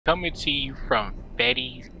Coming to you from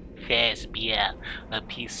Freddy's Fast Beer, a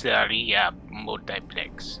pizzeria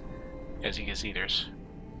multiplex. As you can see, there's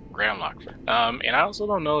Grand Lock. And I also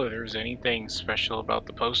don't know if there's anything special about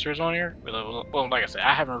the posters on here. Well, like I said,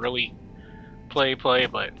 I haven't really played,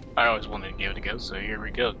 but I always wanted to give it a go, so here we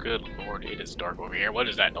go. Good lord, it is dark over here. What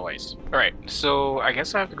is that noise? Alright, so I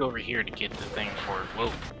guess I have to go over here to get the thing for...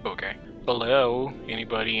 Whoa, okay. Hello?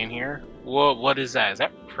 Anybody in here? Whoa, what is that? Is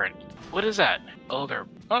that Freddy? What is that? Oh, they're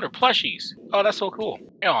plushies. Oh, that's so cool.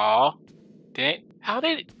 Aw. How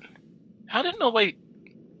did nobody...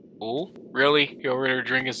 Oh, really? You're over there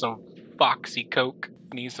drinking some Foxy Coke?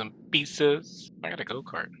 Need some pizzas? I got a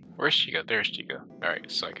go-kart. Where's Chica? There's Chica.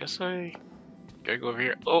 Alright, so I guess I gotta go over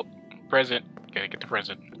here. Oh, present. Gotta get the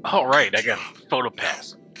present. Alright, I got a photo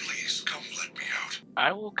pass. Please come let me out.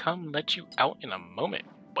 I will come let you out in a moment,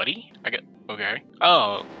 buddy. Okay.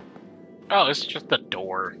 Oh, it's just a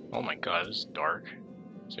door. Oh my god, this is dark.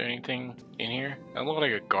 Is there anything in here? That looks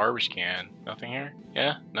like a garbage can. Nothing here?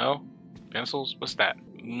 Yeah? No? Pencils? What's that?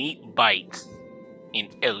 Meat bites in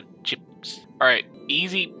L chips. Alright,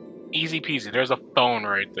 easy peasy. There's a phone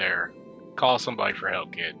right there. Call somebody for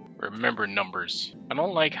help, kid. Remember numbers. I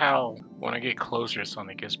don't like how when I get closer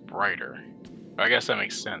something gets brighter. I guess that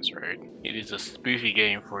makes sense, right? It is a spoofy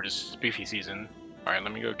game for the spoofy season. Alright,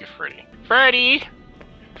 let me go get Freddy.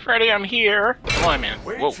 Freddy, I'm here. Come on, man.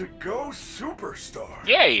 Way Whoa. to go, superstar.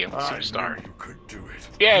 Yay, I'm a superstar. I knew you could do it.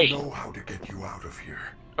 Yay. I know how to get you out of here.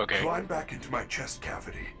 Okay. Climb back into my chest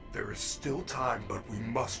cavity. There is still time, but we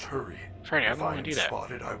must hurry. Freddy, I don't If I want am to do that.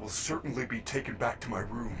 spotted, I will certainly be taken back to my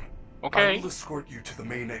room. Okay. I will escort you to the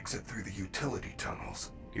main exit through the utility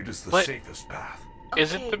tunnels. It is the What? safest path.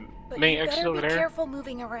 Is it the main exit over Be there? careful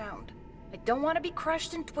moving around. I don't want to be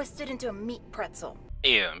crushed and twisted into a meat pretzel.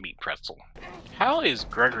 Yeah, meat pretzel. How is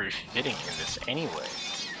Gregory fitting in this anyway?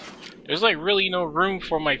 There's like really no room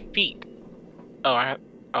for my feet. Oh, I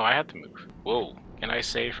have to move. Whoa. Can I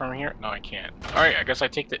save from here? No, I can't. Alright, I guess I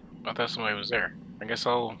take the... I thought somebody was there. I guess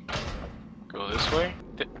I'll go this way.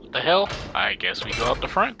 The hell? I guess we go out the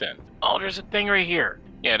front then. Oh, there's a thing right here.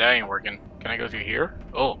 Yeah, that ain't working. Can I go through here?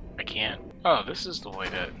 Oh, I can. Oh, this is the way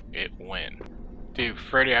that it went. Dude,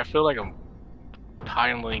 Freddy, I feel like I'm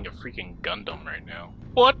piloting a freaking Gundam right now.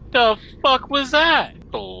 What the fuck was that?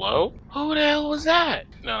 Hello? Who the hell was that?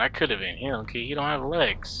 No, that could have been him, okay? He don't have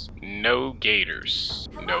legs. No gators.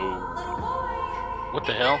 No. Little boy. What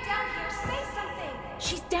the hell? Down here, say something.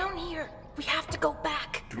 She's down here. We have to go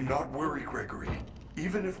back. Do not worry, Gregory.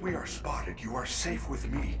 Even if we are spotted, you are safe with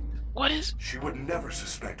me. What is... She would never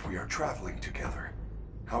suspect we are traveling together.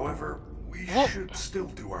 However, we should still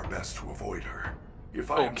do our best to avoid her. If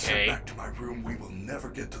I am sent back to my room, we will never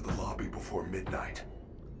get to the lobby before midnight.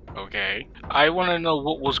 Okay. I want to know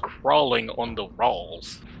what was crawling on the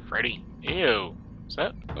walls. Freddy. Ew. Does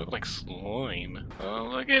that look like slime? Oh,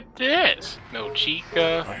 look at this. No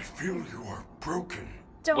Chica. I feel you are broken.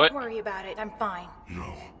 Don't worry about it. I'm fine.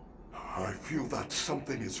 No. I feel that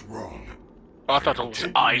something is wrong. Oh, I thought there was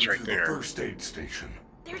Take eyes me right to there. the first aid station.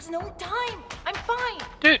 There's no time. I'm fine.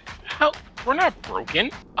 Dude, how? We're not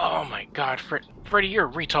broken. Oh my god, Freddy, you're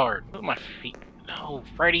a retard. Look at my feet. No,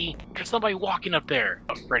 Freddy, there's somebody walking up there.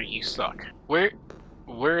 Oh, Freddy, you suck.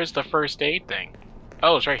 Where is the first aid thing?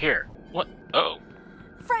 Oh, it's right here. What? Oh.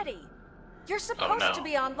 Freddy, you're supposed to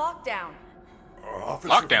be on lockdown. Officer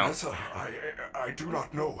Lockdown? Vanessa, I do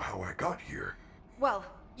not know how I got here. Well,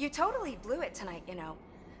 you totally blew it tonight, you know.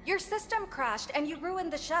 Your system crashed and you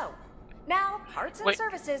ruined the show. Now, parts and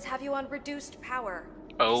services have you on reduced power.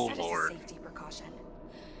 Oh, Set as a Lord. safety precaution.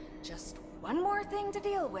 Just one more thing to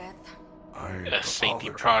deal with. A safety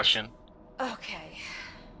precaution. Okay.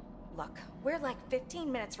 Look, we're like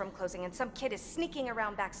 15 minutes from closing and some kid is sneaking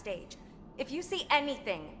around backstage. If you see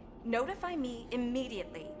anything, notify me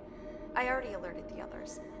immediately. I already alerted the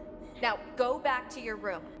others. Now, go back to your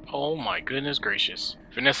room. Oh my goodness gracious.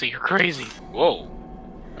 Vanessa, you're crazy. Whoa.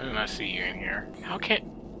 I did not see you in here. How can...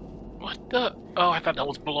 What the... Oh, I thought that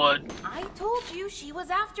was blood. I told you she was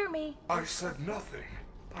after me. I said nothing.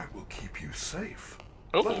 I will keep you safe.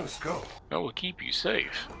 Oh. Let us go. I will keep you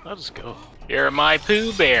safe. Let us go. You're my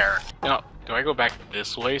Pooh Bear. Now, do I go back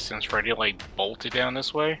this way since Freddy like bolted down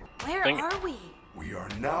this way? Where are we? We are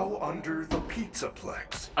now under the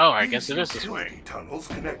Pizzaplex. Oh, I guess it is this way. These utility tunnels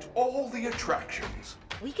connect all the attractions.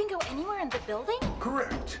 We can go anywhere in the building?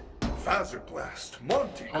 Correct. Fazerblast,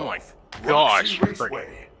 Monty Oh my Golf, gosh, Roxy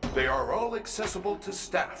Raceway. They are all accessible to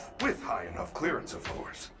staff, with high enough clearance, of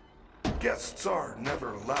course. Guests are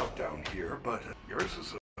never allowed down here, but yours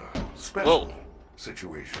is a special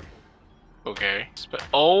situation. Okay.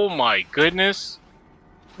 Oh my goodness.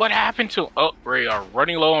 What happened to... Oh, we are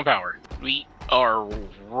running low on power. are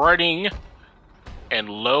running and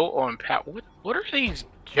low on power. What are these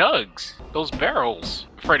jugs? Those barrels?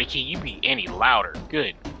 Freddy, can you be any louder?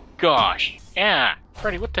 Good gosh. Yeah.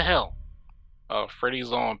 Freddy, what the hell? Oh, Freddy's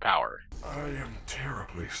low on power. I am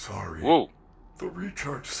terribly sorry. Whoa. The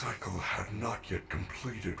recharge cycle had not yet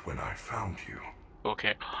completed when I found you.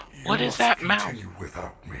 Okay. What is that mouth? Continue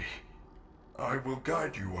without me. I will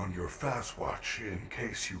guide you on your fast watch in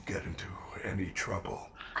case you get into any trouble.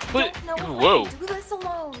 I But- don't know if whoa. I can do this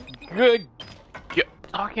alone. Good.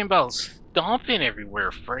 Talking about stomping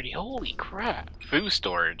everywhere, Freddy. Holy crap. Food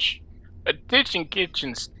storage. Attention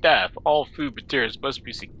kitchen staff. All food materials must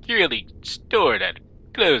be securely stored at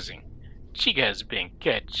closing. Chica has been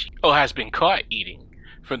caught eating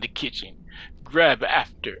from the kitchen. Garbage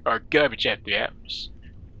after hours.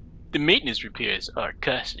 The maintenance repairs are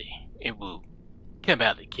costly and will come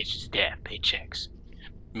out of the kitchen staff paychecks.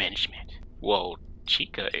 Management. Whoa,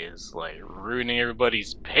 Chica is like ruining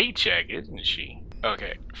everybody's paycheck, isn't she?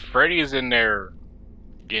 Okay, Freddy is in there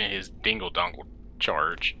getting his dingle dongle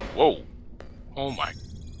charge. Whoa. Oh my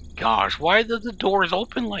gosh, why did the doors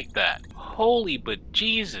open like that? Holy but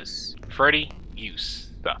Jesus. Freddy, you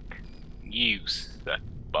suck. You suck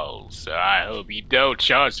balls. I hope you don't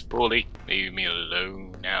charge fully. Leave me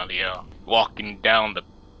alone now, Leo. Walking down the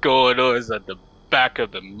corridors at the back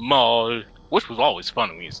of the mall, which was always fun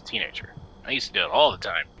when I was a teenager. I used to do it all the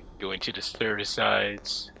time. Going to the service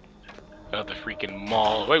sides of the freaking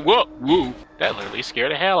mall. Wait, whoa, whoa. That literally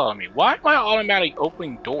scared the hell out of me. Why am I automatically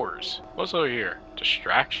opening doors? What's over here?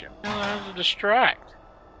 Distraction. How to distract?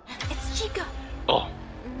 It's Chica. Oh,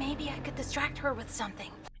 Maybe I could distract her with something.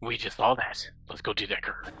 we just saw that. Let's go do that,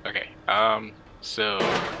 girl. Okay, so,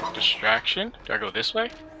 distraction. Do I go this way?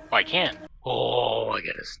 Oh, I can. Oh, I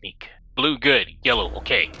gotta sneak. Blue, good. Yellow,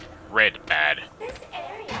 okay. Red, bad. This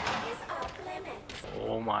area is off limits.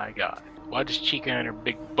 Oh my god. Why does Chica and her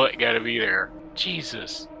big butt gotta be there?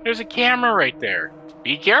 Jesus. There's a camera right there.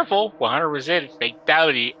 Be careful. 100%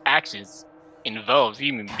 fatality actions involves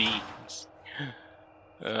human beings.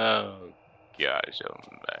 Oh gosh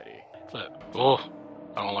almighty. Look. Oh,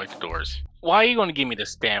 I don't like the doors. Why are you gonna give me the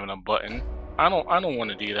stamina button? I don't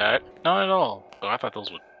want to do that. Not at all. Oh, I thought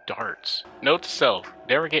those were darts. Note to self,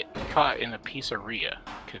 never get caught in a pizzeria.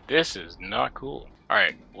 Cause this is not cool.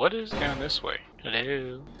 Alright, what is down this way?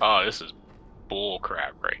 Hello? Oh, this is bull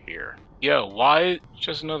crap right here. Yo, why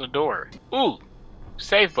just another door? Ooh,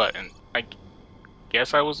 save button. I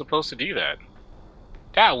guess I was supposed to do that.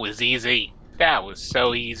 That was easy. That was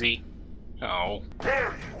so easy. Oh.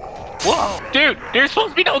 Whoa, dude, there's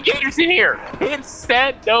supposed to be no gators in here. It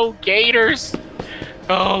said no gators.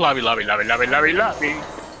 Oh, lobby.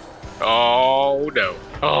 Oh no.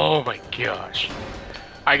 Oh my gosh.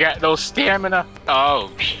 I got no stamina.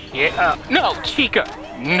 Oh shit. No, Chica.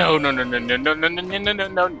 No.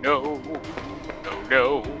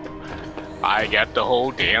 No. I got the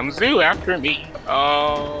whole damn zoo after me.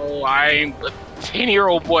 Oh, I'm a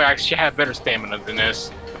 10-year-old boy. I should have better stamina than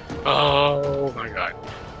this. Oh my god.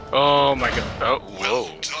 Oh my god. Oh, whoa. Well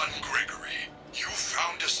done, Gregory. You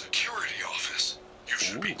found a security office. You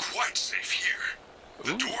should be quite safe here.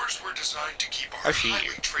 The doors were designed to keep our highly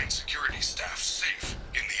trained security staff safe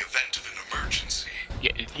in the event of an emergency.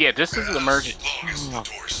 Yeah, this is an emergency. As long as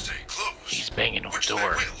the doors stay closed. He's banging on the Which they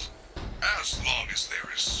door. will. As long as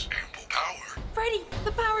there is ample power. Freddy,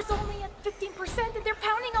 the power's only at 15% and they're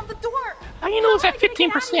pounding on the door. How do you know it's at How am I gonna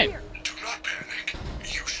get out of 15%? here? Do not panic.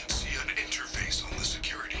 You should see an interface on the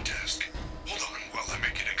security desk. Hold on while I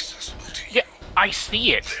make it accessible to you. Yeah, I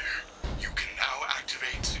see it. There. You can now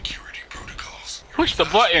activate security protocols. Push the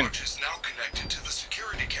Your button. Fastwatch is now connected to the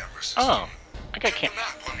security camera system. Oh, I got Check the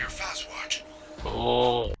map on your Fastwatch.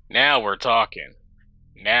 Oh, now we're talking.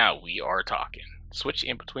 Now we are talking. Switch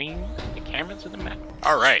in between the cameras and the map.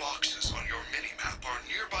 Alright. Those boxes on your mini-map are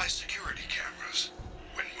nearby security cameras.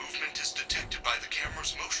 When movement is detected by the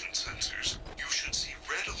camera's motion sensors, you should see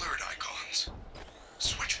red alert icons.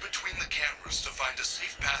 Switch between the cameras to find a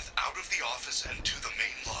safe path out of the office and to the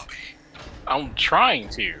main lobby. I'm trying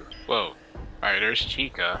to. Whoa. Alright, there's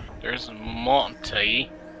Chica. There's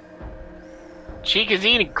Monty. Chica's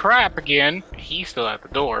eating crap again. He's still at the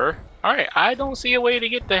door. Alright, I don't see a way to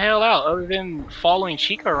get the hell out other than following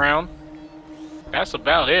Chica around. That's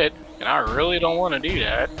about it. And I really don't want to do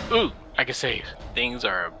that. Ooh, I can save. Things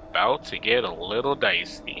are about to get a little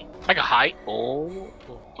dicey. I can hide. Oh,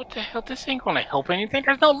 what the hell? This ain't gonna help anything.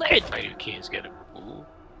 There's no lid. I do kids get it.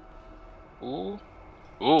 Ooh.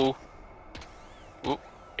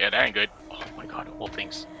 Yeah, that ain't good. Oh my god, the whole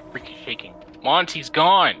thing's freaking shaking. Monty's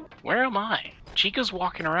gone. Where am I? Chica's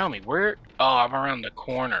walking around me. Where? Oh, I'm around the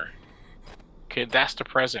corner. Okay, that's the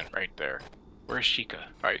present right there. Where's Chica?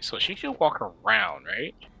 Alright, so she should walk around,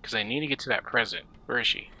 right? Because I need to get to that present. Where is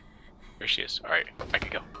she? There she is. Alright, I can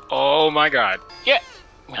go. Oh my god. Yeah!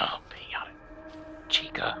 Oh, got it.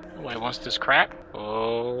 Chica. Nobody wants this crap.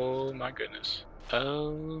 Oh my goodness.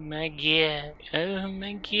 Oh my god. Oh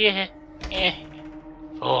my god. Eh.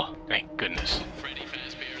 Oh, thank goodness. Freddy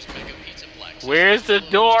Fazbear's Mega Pizza Plex. Where's the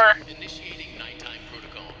door? Initiating nighttime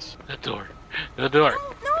protocols. The door. The door.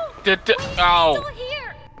 No! The Wait, oh! still here!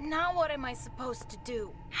 Now what am I supposed to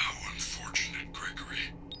do? How unfortunate,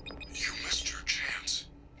 Gregory. You missed your chance.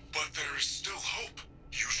 But there is still hope.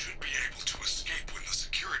 You should be able to escape when the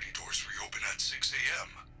security doors reopen at 6 a.m.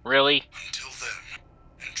 Really? Until then,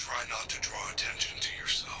 and try not to draw attention to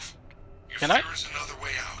yourself. If Can I? there is another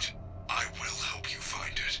way out, I will help you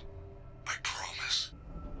find it. I promise.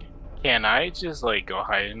 Can I just like go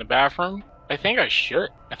hide in the bathroom? I think I should.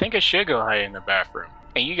 I think I should go hide in the bathroom.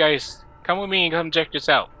 And you guys come with me and come check this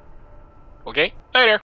out. Okay? Later.